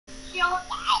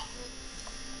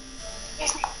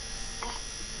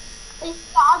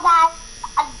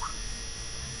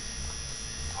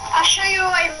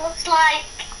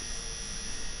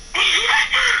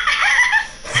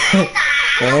cut the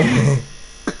cameras.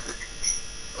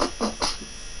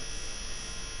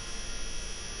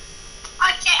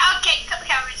 Okay, cut the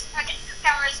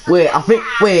cameras.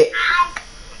 Wait,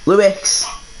 Lewis.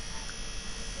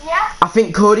 Yeah? I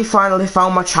think Cody finally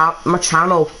found my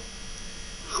channel.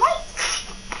 What?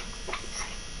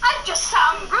 I just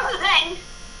saw my brother then.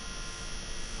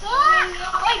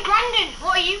 Wait, Brandon,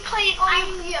 what are you playing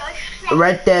on?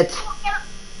 Red Dead.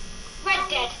 Red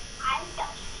Dead.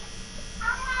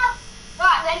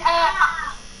 Right then,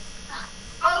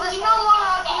 well, there's no more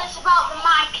arguments about the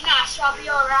mic now, so I'll be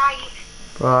alright.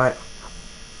 Right.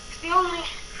 The only,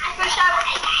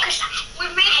 because we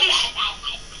made this.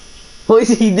 What is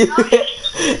he doing? He's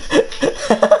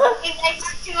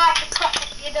acting like a puppet,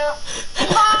 you know.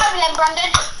 Alright then,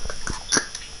 Brandon.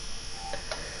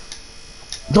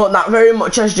 Not that very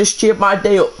much has just cheered my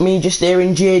day up, me just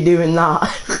hearing Jay doing that.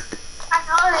 I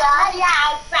know that,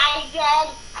 yeah, Brandon.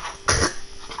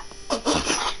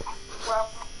 Well,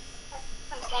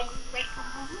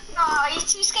 oh, you're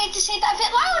too scared to say that a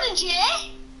bit louder,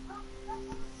 Jay.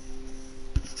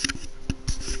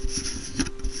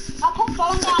 I'll put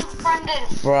phone down, Brandon.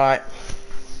 Right.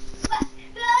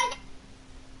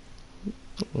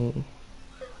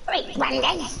 Wait,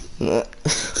 Brandon.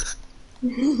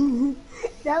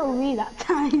 That will be that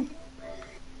time.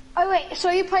 Oh wait, so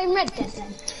you're playing Red Dead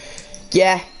then?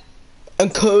 Yeah.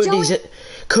 And Cody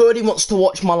wants to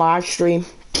watch my live stream.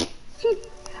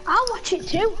 I'll watch it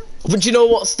too. But you know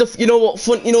what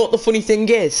the funny thing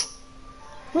is?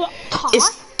 What?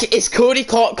 It's Cody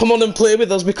can't come on and play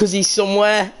with us because he's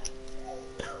somewhere.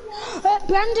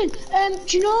 Brandon,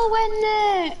 do you know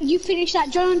when you finish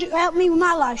that, do you want to help me with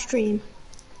my live stream?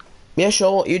 Yeah,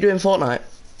 sure. What are you doing, Fortnite?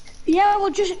 Yeah,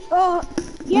 we'll just,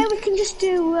 yeah, we can just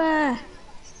do,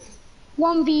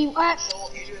 1v,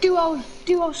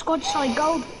 duo squad solid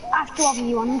gold after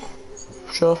 1v1.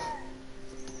 Sure.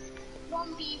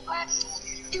 1v,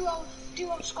 duo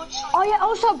squad solid. Oh yeah,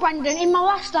 also Brandon, in my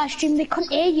last live stream they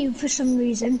couldn't hear you for some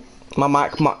reason. My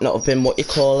mic might not have been what you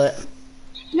call it.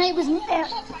 No, it was,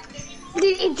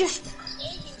 it just,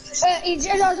 I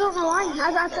don't know why,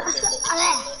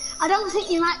 I don't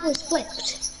think your mic was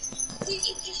flipped.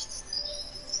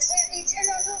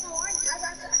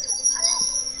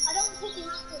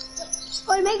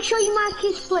 Well, make sure your mic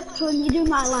is flipped when you do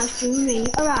my live stream with me,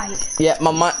 alright? Yeah,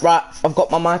 my mic, right, I've got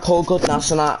my mic all good now,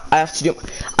 so now I have to do,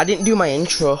 I didn't do my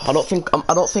intro, I don't think I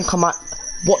might,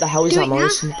 what the hell is that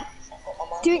noise? Do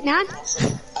it now. I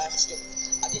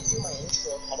didn't do my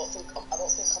intro, I don't think I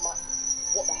might,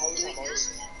 what the hell is that noise?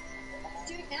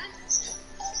 Do it now.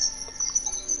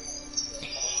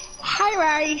 Hi,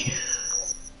 Ray.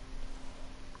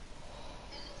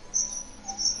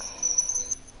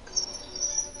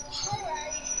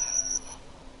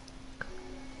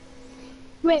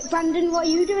 Wait, Brandon, what are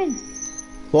you doing?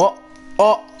 What?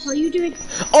 Oh. What are you doing?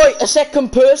 Oi, a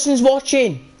second person's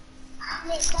watching.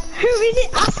 Who is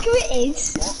it? Ask who it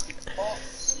is.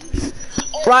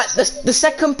 Right, the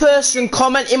second person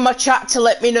comment in my chat to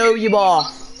let me know who you are.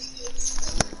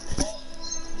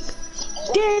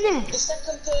 Doing The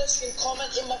second person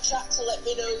comment in my chat to let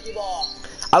me know who you are.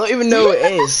 I don't even know who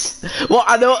it is. What?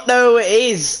 I don't know who it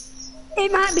is.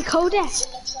 It might be Cody.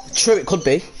 True, it could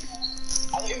be.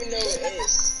 I don't even know who it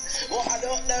is. What? I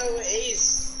don't know who it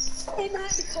is. It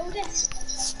might be Cody.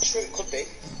 True, it could be.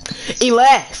 He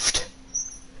left.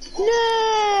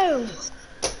 No.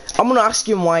 I'm gonna ask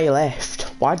him why he left.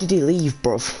 Why did he leave,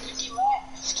 bruv? He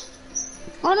left.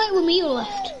 I know with me who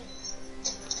left.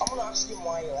 I'm gonna ask him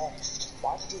why he left.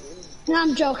 Why did he leave? No,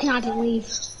 I'm joking, I didn't leave.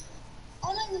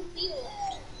 I know with me who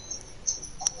left.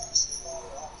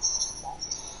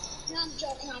 No, I'm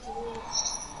joking, I didn't leave.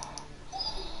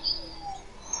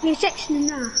 You're texting him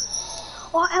now.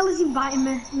 Oh, Ella's inviting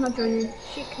me. I'm not joining.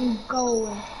 She can go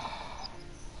away.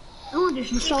 I want to do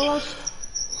some solos.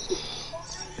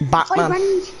 Batman.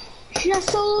 Wait, should I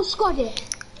solo squad it?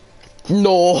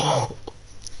 No.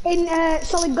 In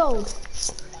solid gold?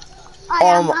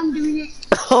 I'm doing it.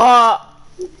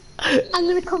 I'm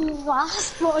gonna come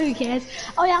last, but who cares?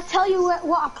 Oh yeah, I'll tell you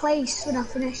what I placed when I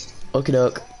finished. Okie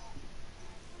doke.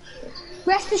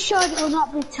 Rest assured it will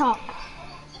not be top.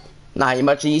 Nah,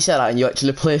 imagine you said that and you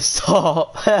actually placed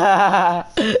top. I'd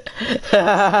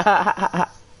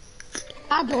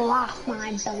laugh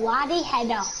my bloody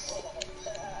head off.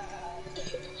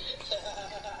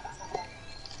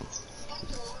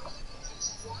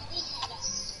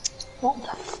 What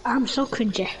the I'm so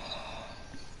cringy.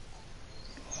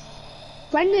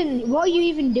 Brendan, what are you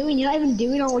even doing? You're not even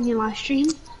doing it on your live stream.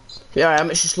 Yeah, I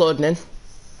am. It's just loading in.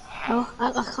 Oh,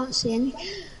 I can't see any.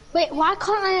 Wait, why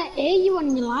can't I hear you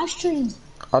on your live stream?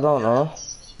 I don't know.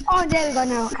 Oh, there we go,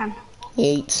 now I can.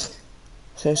 Eat.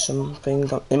 Say something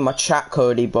in my chat,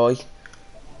 Cody boy.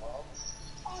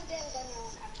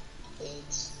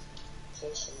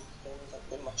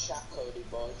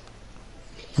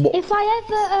 What? If I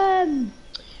ever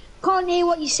can't hear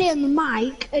what you say on the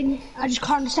mic and I just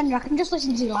can't understand you, I can just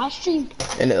listen to the live stream.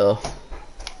 In it though.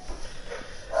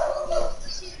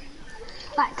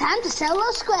 Like, time to sell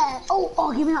those squares.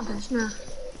 Oh, give me that burst now.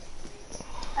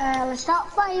 Let's start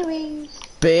firing.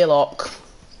 Baylock.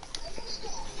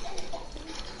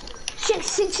 Shit.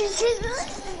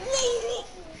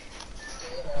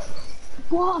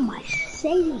 What am I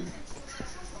saying?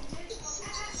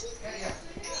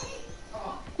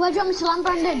 Where do you want me to land,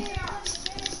 Brandon?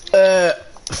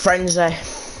 Frenzy.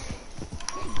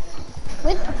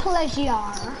 With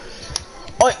pleasure.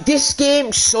 Oh, this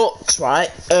game sucks,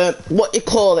 right? What you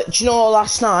call it? Do you know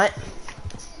last night?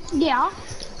 Yeah.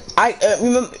 I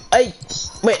remember.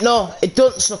 Wait, no, it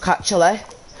doesn't suck actually.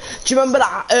 Do you remember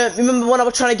that? Remember when I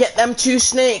was trying to get them 2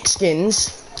 snake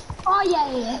skins? Oh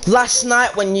yeah. Last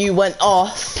night when you went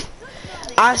off,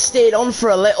 I stayed on for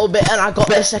a little bit and I got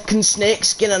the 2nd snake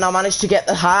skin and I managed to get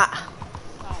the hat.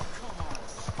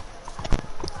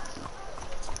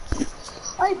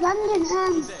 Oh,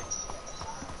 Brandon.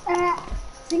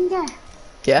 Finger.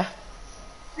 Yeah.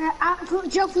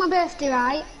 Joke for my birthday,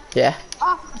 right? Yeah.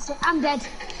 Oh, I'm dead.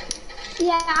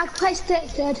 Yeah, I placed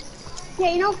 33rd.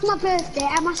 Yeah, you know, for my birthday,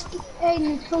 I'm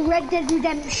asking for Red Dead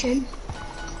Redemption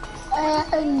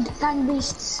and Gang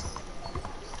Beasts.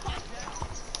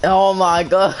 Oh my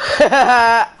god.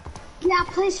 Yeah, I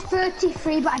placed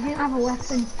 33, but I didn't have a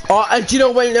weapon. Oh, and do you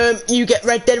know when you get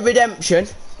Red Dead Redemption?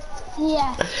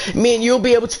 Yeah. Me and you'll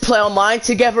be able to play online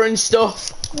together and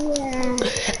stuff. Yeah.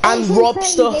 And rob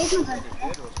stuff.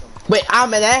 Wait, how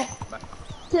many?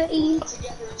 13.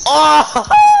 Oh!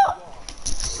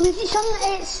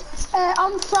 It's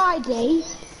on Friday.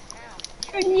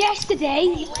 And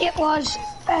yesterday it was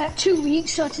 2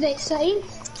 weeks, so today it's 13.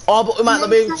 Oh, but we might not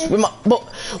be able to, but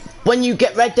when you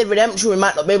get Red Dead Redemption, we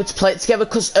might not be able to play it together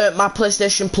because my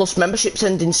PlayStation Plus membership's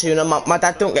ending soon and my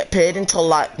dad don't get paid until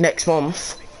like next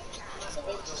month.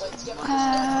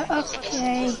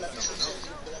 Okay.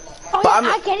 Oh, But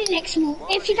yeah, I get it next month.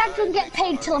 If your dad doesn't get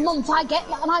paid till a month, I get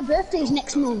that. My birthday's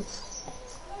next month.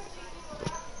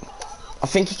 I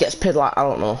think he gets paid like, I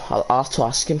don't know, I'll have to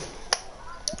ask him.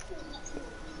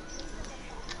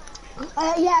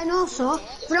 Yeah, and also,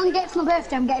 if I don't get it for my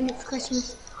birthday, I'm getting it for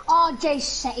Christmas. Oh, Jay's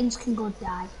settings can go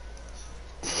die.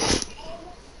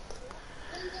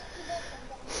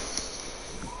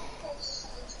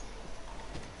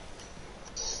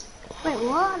 Wait,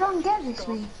 what? I don't get this,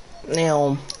 mate.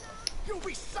 Now.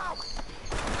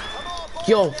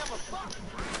 Yo.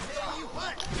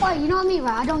 Oh, you know what I mean,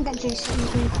 right? I don't get Jay's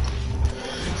settings, mate.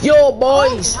 Yo,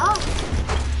 boys. Oh,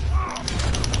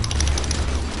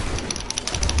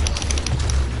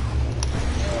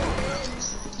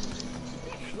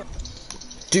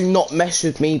 Do not mess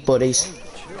with me, buddies.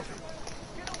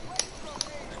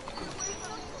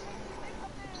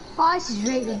 oh, this is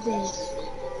really good, this.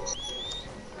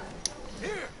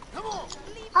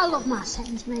 I love my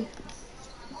settings, mate.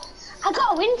 I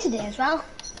got a win today as well.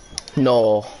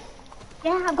 No.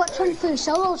 Yeah, I've got 23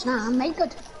 solos now. I'm made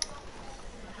good.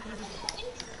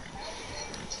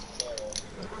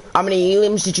 How many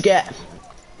elims did you get?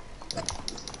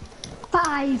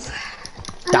 5.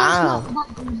 Damn. It's not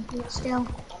that good, but still.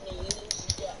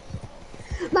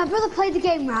 My brother played the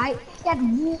game right. He had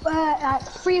like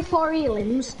 3 or 4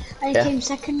 elims, and he came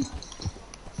second.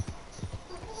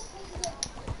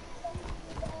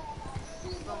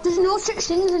 There's no such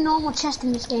thing as a normal chest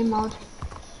in this game mode.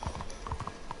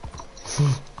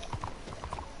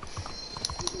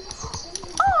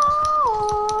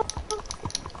 Oh.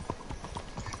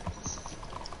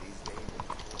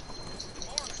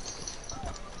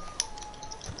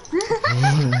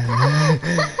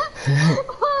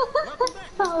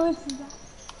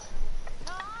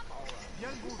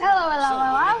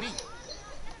 Hello.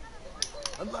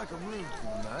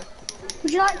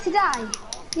 Would you like to die?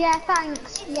 Yeah,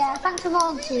 thanks. Yeah, thanks for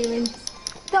volunteering.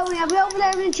 Don't worry, I'll be over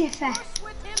there in a jiffy.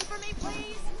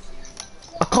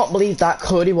 I can't believe that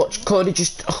Cody watched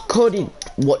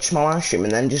my live stream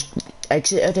and then just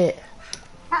exited it.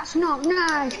 That's not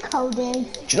nice, Cody. Do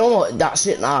you know what? That's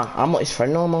it now. I'm not his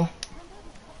friend no more.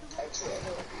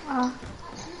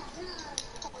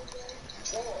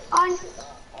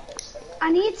 I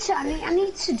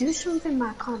need to do something, but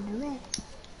I can't do it.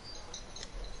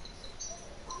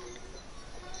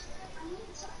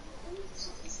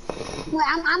 Wait,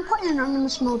 I'm putting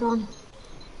anonymous mode on.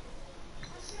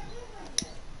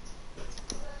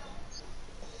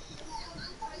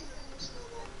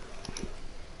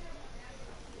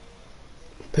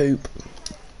 Poop.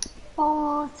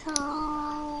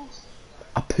 Auto.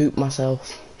 I pooped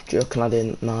myself. Joking, I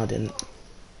didn't. No, I didn't.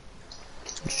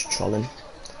 I'm just trolling.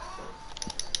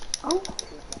 Oh.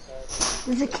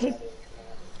 There's a kid.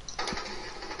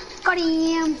 Got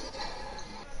him.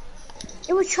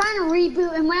 It was trying to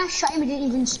reboot, and when I shot him, it didn't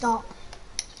even stop.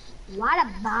 What a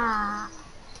bat.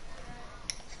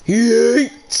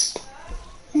 Yeet!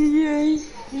 Did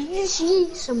you just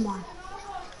eat someone?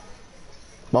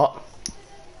 What?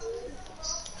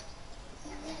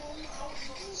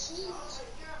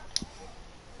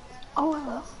 Oh,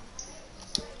 hello.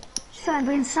 So I've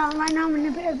been silent right now. I'm in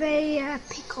a bit of a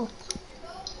pickle.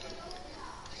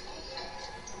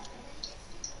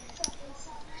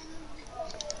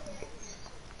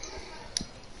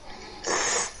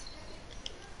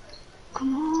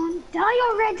 Come on, die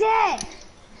already!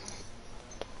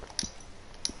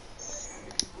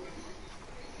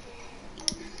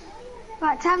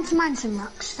 Right, time to mine some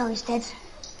rocks. So he's dead.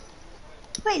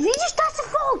 Wait, did he just die to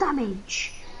fall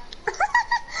damage?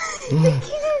 the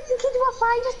kid was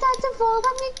fine, just died to fall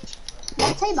damage.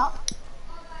 Yeah, team up.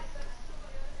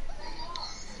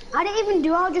 I didn't even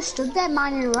do it, I just stood there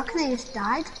mining a rock and they just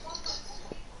died.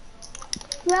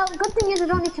 Well, good thing is I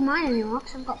don't need to mine any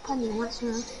rocks, I've got plenty of rocks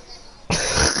now.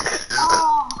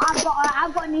 Oh,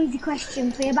 I've got an easy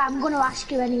question for you, but I'm going to ask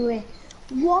you anyway.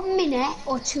 1 minute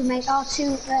or two big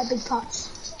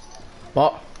pots?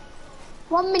 What?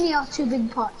 1 minute or two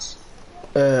big pots?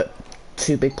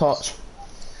 2 big pots.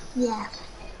 Yeah.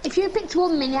 If you picked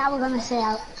 1 minute, I was going to say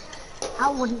I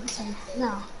wouldn't say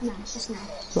no, it's just no.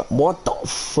 What the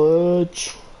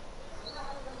fudge?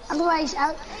 Otherwise,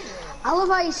 I love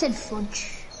how you said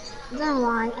fudge. I don't know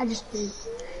why, I just do.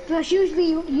 Because usually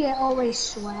you always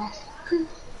swear.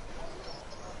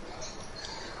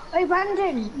 Hey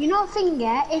Brandon, you know a thing,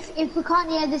 yeah? If we can't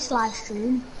hear this live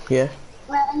stream, Yeah.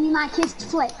 well, and you might kiss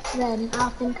flick, then I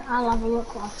think I'll have a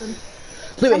look at them.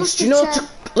 Lewis, do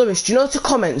you know to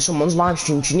comment someone's live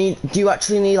stream? Do you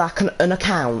actually need like an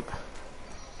account?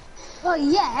 Well,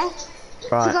 yeah.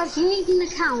 Right. Because you need an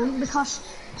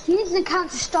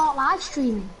account to start live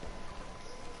streaming.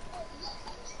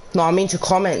 No, I mean to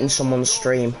comment in someone's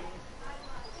stream.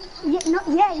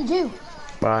 Yeah, you do.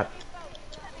 Right.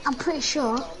 I'm pretty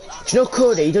sure. Do you know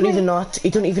Cody? He don't even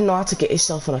know how to get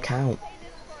himself an account.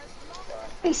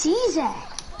 It's easy.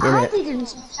 I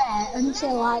didn't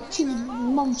until like 2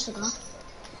 months ago.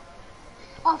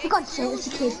 Oh, for God's sake, it's a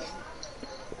kid.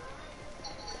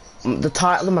 The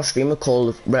title of my stream is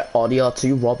called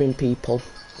Rdr2 robbing people.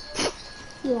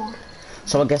 Yeah.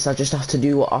 So I guess I just have to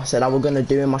do what I said I was gonna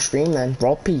do in my stream then,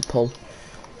 rob people.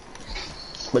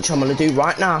 Which I'm gonna do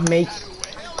right now, me.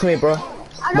 Come here, bro.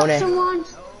 Money. Someone.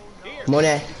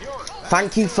 Money.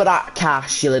 Thank you for that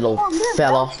cash, you little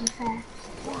fella.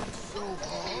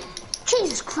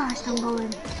 Jesus Christ, I'm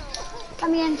going.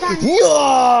 Come here and thank you.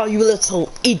 Yeah, you little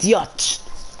idiot.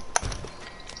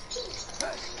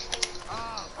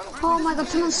 Oh my God,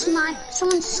 someone sniped.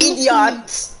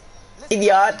 Idiot.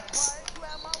 Idiot.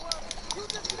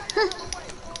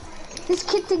 This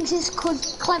kid thinks he's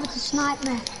clever to snipe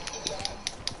me.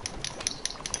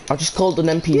 I just called an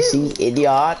NPC,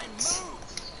 idiot.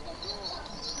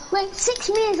 Wait, 6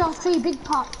 minis or 3 big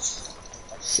pots?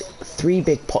 3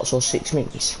 big pots or 6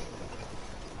 minis?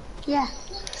 Yeah.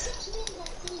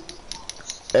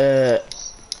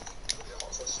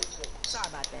 Sorry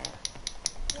about that.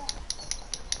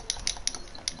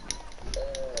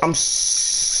 I'm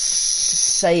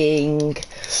saying...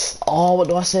 Oh, what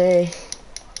do I say?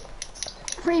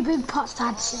 3 big pots,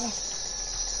 I'd say.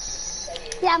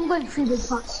 Yeah, I'm going 3 big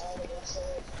pots.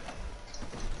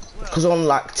 Because on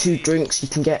like 2 drinks you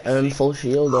can get full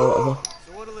shield or whatever.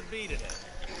 So what'll it be today?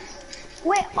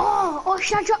 Wait, or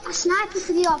should I drop my sniper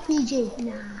for the RPG?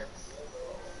 Nah.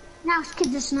 Now this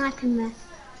kids are sniping me.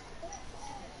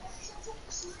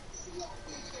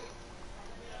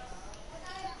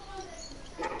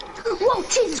 Whoa,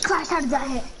 Jesus Christ, how did that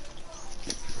hit?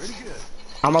 Pretty good.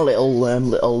 I'm a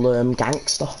little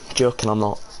gangster. Joking, I'm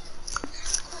not.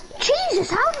 Jesus,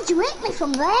 how did you hit me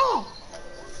from there?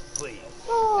 Please.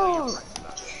 Oh.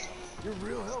 You're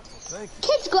real helpful, thank you.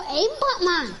 Kid's got aimbot,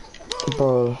 man.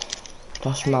 Bro,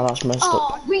 that's messed up.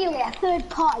 Oh, really? A 3rd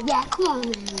part? Yeah, come on,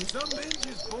 man. Some men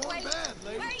just born bad,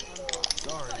 lady.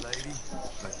 Sorry, lady.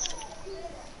 But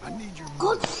I need your money.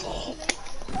 God's sake.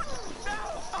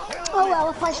 Oh well,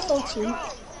 if I stole 2.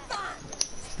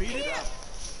 Speed it up.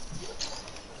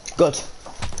 Good.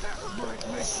 Might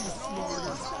make you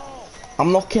smarter.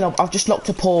 I'm knocking up. I've just knocked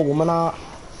a poor woman out.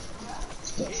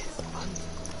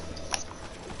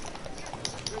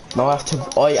 No, I have to.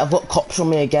 Oh, I've got cops on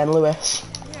me again, Lewis.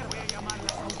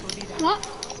 What?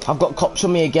 I've got cops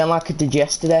on me again like I did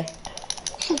yesterday.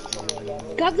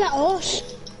 Grab that horse.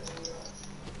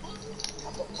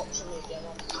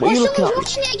 What are you looking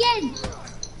someone's at? watching it again.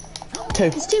 Two.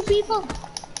 There's 2 people.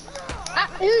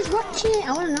 Who's watching it?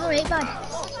 I want to know, right, bad.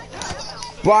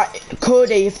 Right,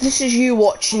 Cody, if this is you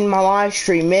watching my live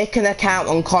stream, make an account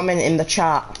and comment in the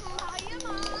chat.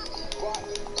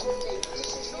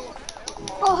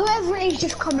 Or whoever it is,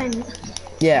 just comment.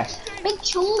 Yeah. Big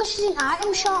Chungus is an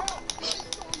item shop.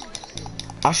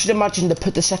 I should imagine they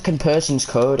put the second person's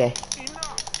Cody.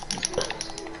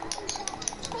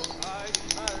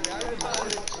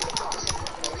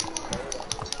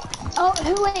 Oh,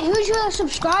 who's your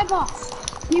subscriber?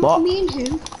 What? Me and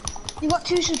who? You got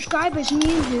 2 subscribers,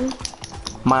 me and who?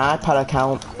 My iPad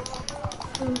account.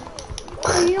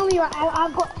 Oh, you know me,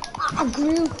 I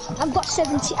grew. I've got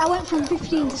 17. I went from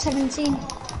 15 to 17.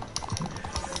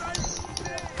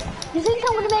 Do you think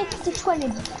I'm gonna make it to 20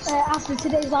 after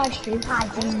today's live stream? I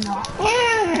do not.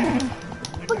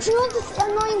 But you know the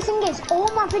annoying thing is, all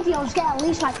my videos get at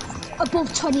least like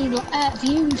above 20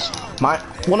 views.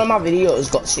 One of my videos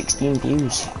got 16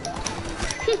 views.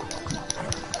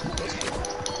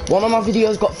 One of my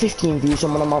videos got 15 views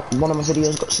and one of my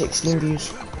videos got 16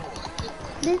 views.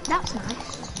 That's nice.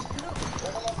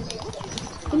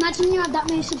 Imagine you had that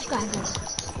many subscribers.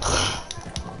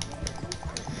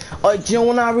 Oh, do you know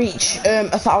when I reach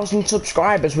 1,000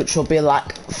 subscribers, which will be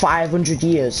like 500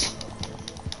 years?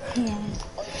 Yeah.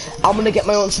 I'm gonna get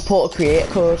my own supporter creator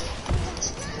code.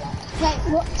 Wait,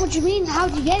 what do you mean? How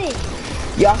do you get it?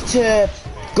 You have to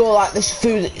go like this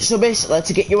through. So basically,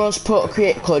 to get your own supporter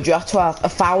creator code, you have to have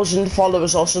 1,000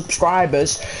 followers or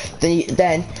subscribers.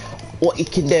 Then what you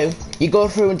can do, you go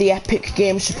through the Epic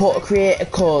Games supporter creator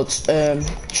codes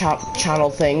channel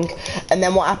thing, and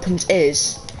then what happens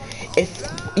is, if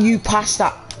you pass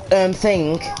that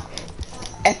thing,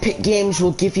 Epic Games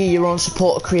will give you your own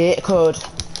supporter creator code.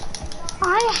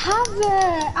 I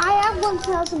have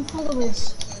 1,000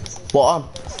 followers. What on?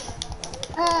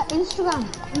 Instagram.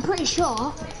 I'm pretty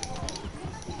sure.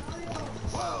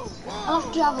 I'll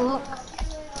have to have a look.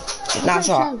 That's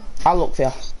alright. I'll look for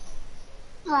you.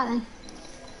 Alright then.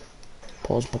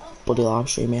 Pause my bloody live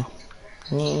stream here.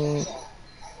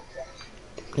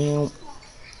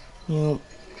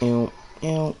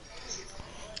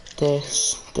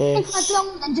 This. If I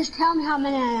don't, then just tell me how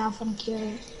many I have, I'm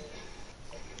curious.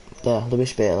 There,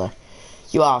 Lewis Bailey.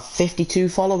 You have 52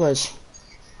 followers.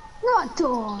 Not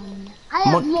done. I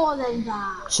have more than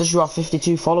that. Says you have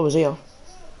 52 followers here.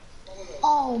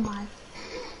 Oh my.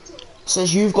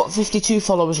 Says you've got 52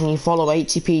 followers and you follow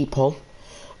 80 people.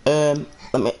 I'm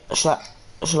gonna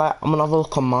have a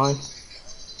look on mine.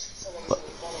 But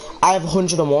I have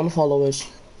 101 followers.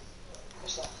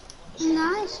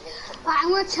 Nice. Right, I'm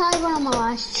gonna tell you when I'm on my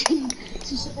live stream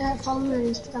to follow me on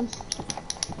Instagram.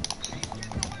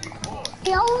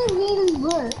 It only really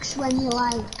works when you're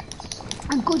like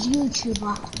a good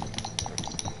YouTuber.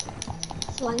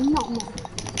 So like not more.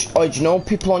 Oh, do you know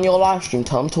people on your live stream?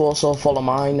 Tell them to also follow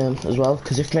mine as well.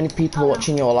 Because if many people are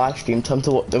watching your live stream, tell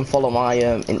them to follow my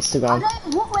Instagram.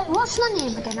 Wait, what's my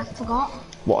name again? I forgot.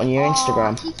 What, on your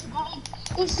Instagram?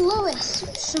 It's Lewis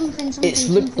something. It's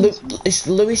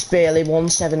Lewis Bailey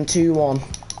 1721.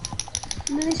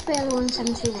 Lewis Bailey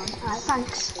 1721. Alright,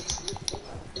 thanks.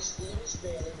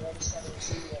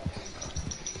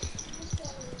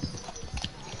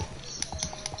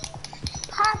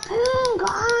 Harpoon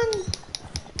gone.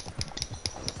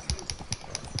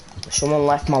 Someone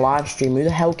left my live stream. Who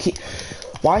the hell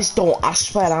Why don't I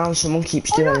swear down? Someone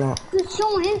keeps doing that. There's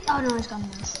someone in. Oh no, it's gone now.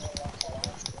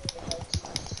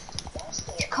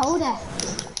 It's colder.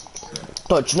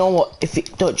 Do you know what? Do you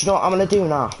know what I'm gonna do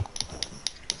now?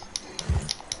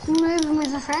 Move him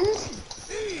with a friend?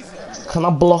 Can I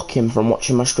block him from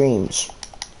watching my streams?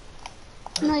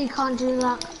 No, you can't do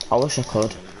that. I wish I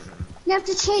could. You have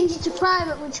to change it to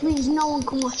private, which means no one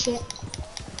can watch it.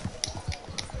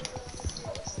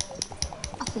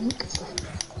 I think.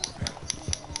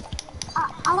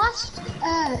 I'll ask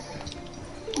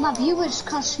my viewers,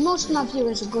 because most of my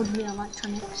viewers are good with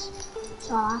electronics.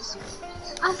 So I'll ask.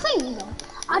 I think, though,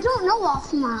 I don't know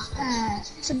half my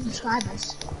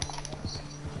subscribers.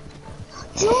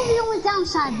 Do you know the only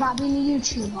downside about being a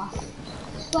YouTuber?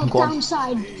 Well,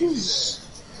 downside is,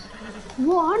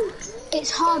 one,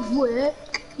 it's hard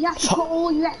work. You have to put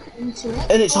all your effort into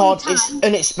it. And it's hard.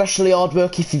 And it's especially hard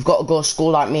work if you've got to go to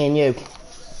school like me and you.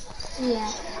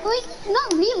 Yeah. Well,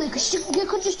 not really, because you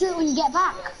could just do it when you get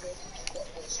back.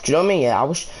 Do you know what I mean? Yeah.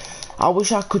 I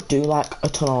wish I could do like a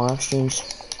ton of live streams.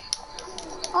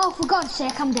 Oh, for God's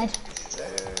sake, I'm dead.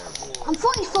 I'm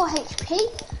 44 HP.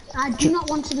 I do not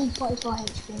want to be 44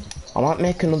 HP. I might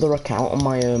make another account on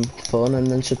my phone and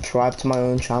then subscribe to my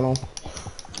own channel.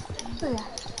 Oh yeah.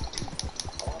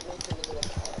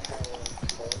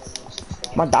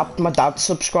 My dad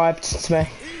subscribed to me.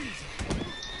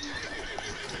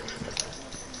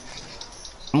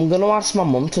 I'm gonna ask my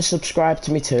mum to subscribe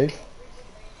to me too.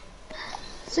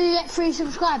 So you get 3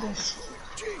 subscribers?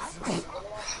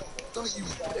 Thought you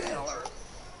feller.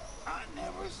 I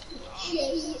never.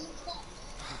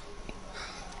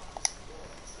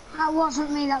 That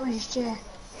wasn't me, that was Jay.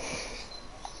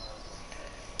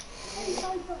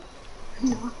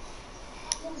 No.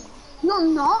 No,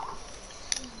 I'm not.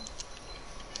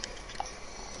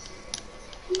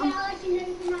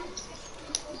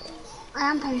 I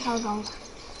am 10 years old.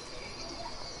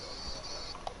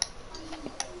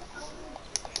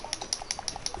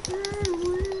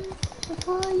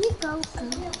 Before you go,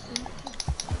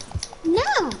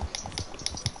 no.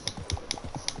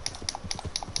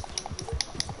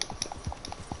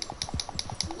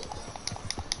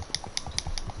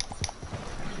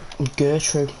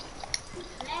 Gertrude.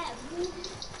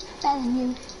 Better than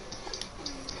you.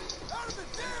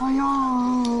 I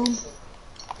am.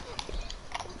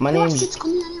 My name's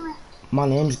coming anyway.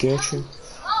 Gertrude.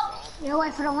 You know what,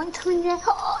 if I don't want to come in there,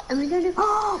 and we're gonna do,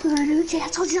 we're gonna do Jay, I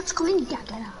told you not to come in. Yeah,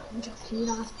 get out. I'm joking, you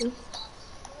don't have to.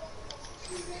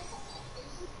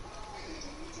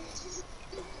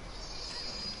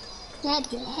 Get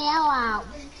the hell out,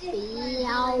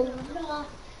 Bill.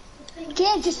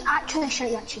 Jay just actually shot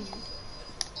you at you.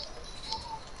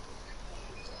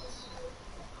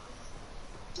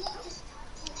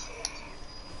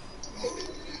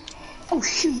 Oh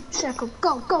shoot, circle,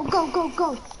 go, go, go, go,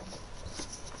 go.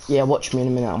 Yeah, watch me in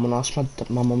a minute. I'm gonna ask my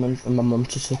mum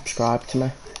to subscribe to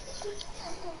me.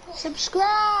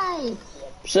 Subscribe.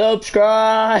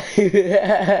 Subscribe.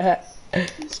 Subscribe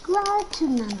to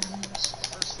Nanas.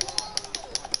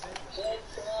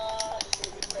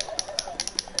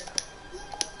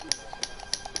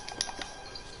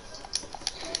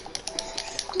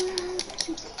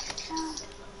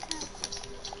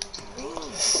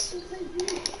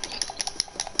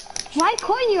 Why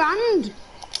cutting your hand?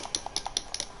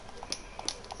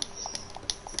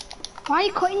 Why are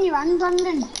you cutting your hand,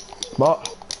 Brandon? What?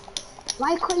 Why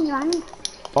are you cutting your hand?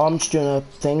 Oh, I'm just doing a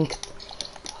thing.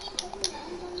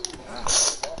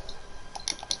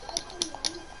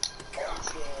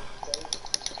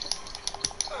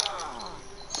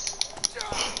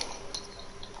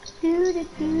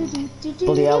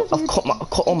 Bloody hell, I've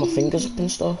cut all my fingers up and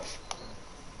stuff.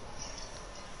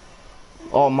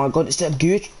 Oh my god, it's that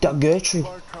Gertrude.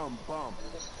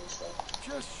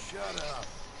 Just shut up.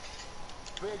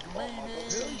 Big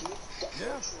meanie.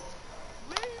 Yeah.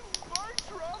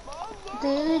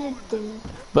 Leave Bertram alone.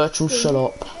 Bertram, shut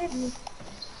up.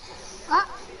 Ah,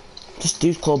 This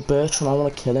dude's called Bertram, I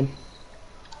wanna kill him.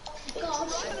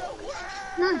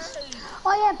 nice.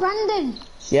 Oh yeah, Brandon.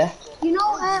 Yeah? You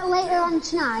know, later on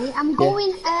tonight, I'm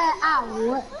going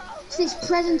out to this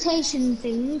presentation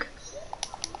thing.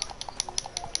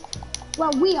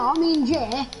 Well, we are, me and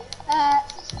Jay.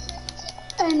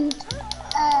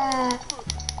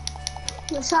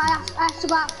 So I have to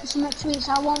go out for some next week,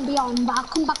 so I won't be on, but I'll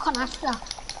come back on after.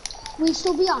 Will you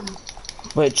still be on?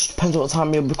 Wait, it just depends what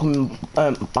time you'll be coming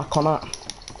back on at.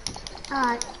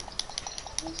 Alright.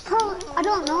 Probably, I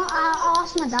don't know, I'll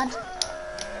ask my dad.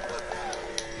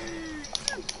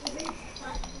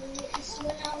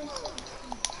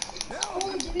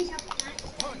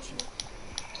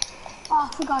 Oh,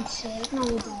 for God's sake, no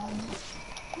we don't.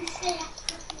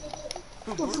 I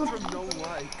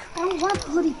don't want a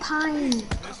bloody pine.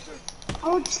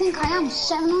 I would think I am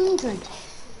 700.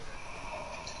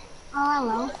 Oh,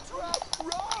 hello.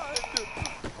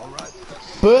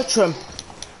 Bertram!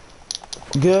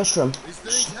 Gertrude.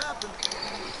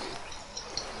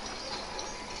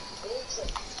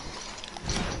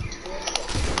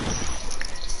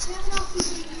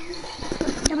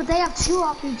 Yeah, but they have 2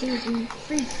 RPGs and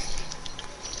 3.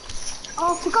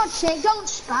 Oh, for God's sake, don't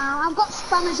spam. I've got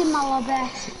spammers in my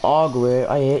lobby. Oh, great.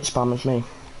 I hate spammers, me.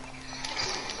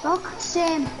 Look,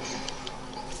 same.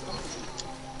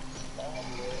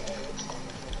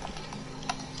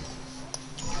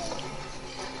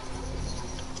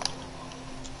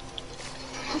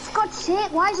 Oh, for God's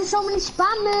sake, why is there so many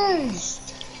spammers?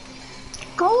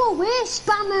 Go away,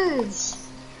 spammers.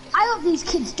 I hope these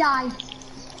kids die.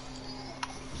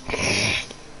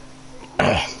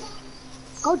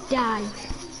 Go die.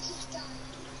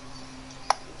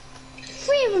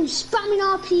 3 of them spamming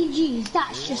RPGs,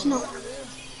 that's just not...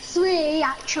 3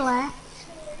 actually.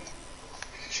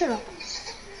 Shut up.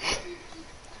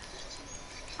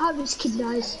 I hope this kid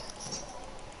dies.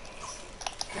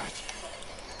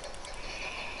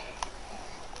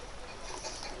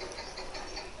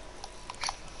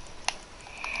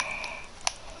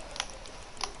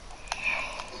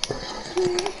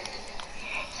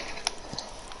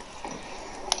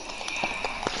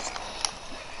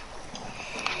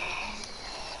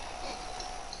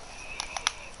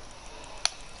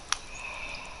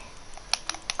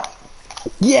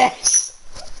 Yes!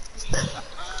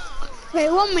 Wait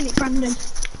 1 minute, Brandon.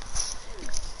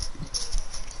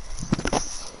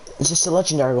 Is this a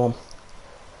legendary one?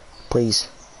 Please.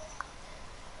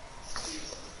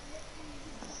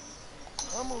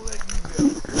 I'm gonna let you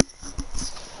go.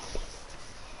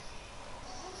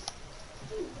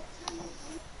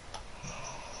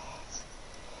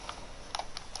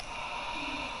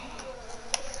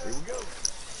 Here we go.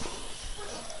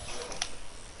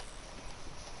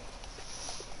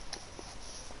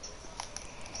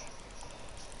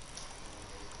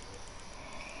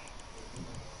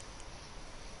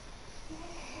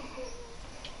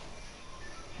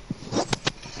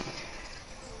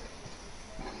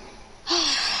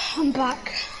 I'm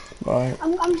back. Right.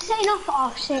 I'm setting off at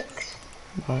half 6.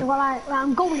 Right. Well,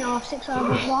 I'm going at half 6, so I've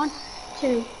got 1,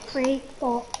 2, 3,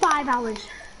 4, 5 hours.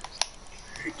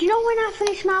 Do you know when I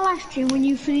finished my last stream, when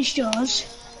you finished yours?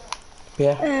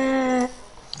 Yeah.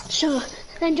 So,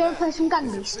 then do you want to play some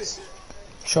Gang Beasts?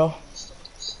 Sure.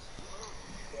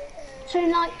 So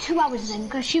in like 2 hours then,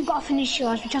 because you've got to finish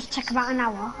yours, which will take about an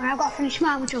hour, and I've got to finish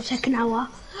mine, which will take an hour.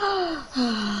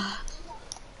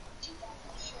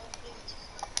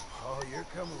 Oh, you're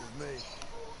coming with me.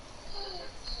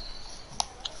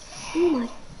 Oh my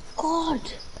god.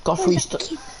 Got What free is that stuff.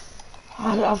 kid?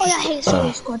 I've Oh, I just, hate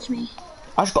solo squads, me.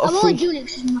 I just got a Although free.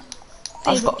 Unix is my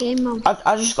favourite game mode.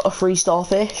 I just got a free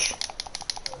starfish.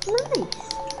 Nice.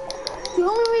 The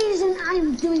only reason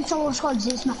I'm doing solo squads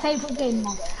is it's my favourite game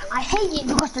mode. I hate it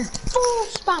because there's 4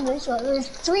 spammers, or there's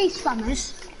 3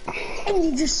 spammers, and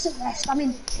you just sit there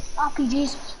spamming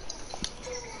RPGs.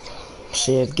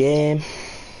 Save game.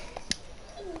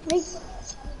 Right.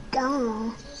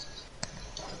 Go.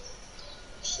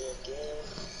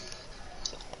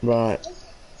 Right.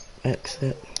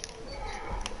 Exit.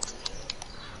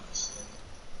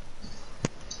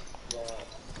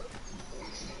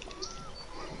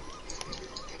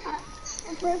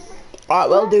 Right,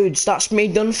 well dudes, that's me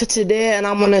done for today, and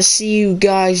I'm gonna see you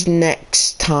guys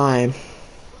next time.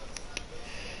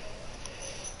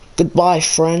 Goodbye,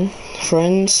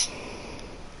 friends.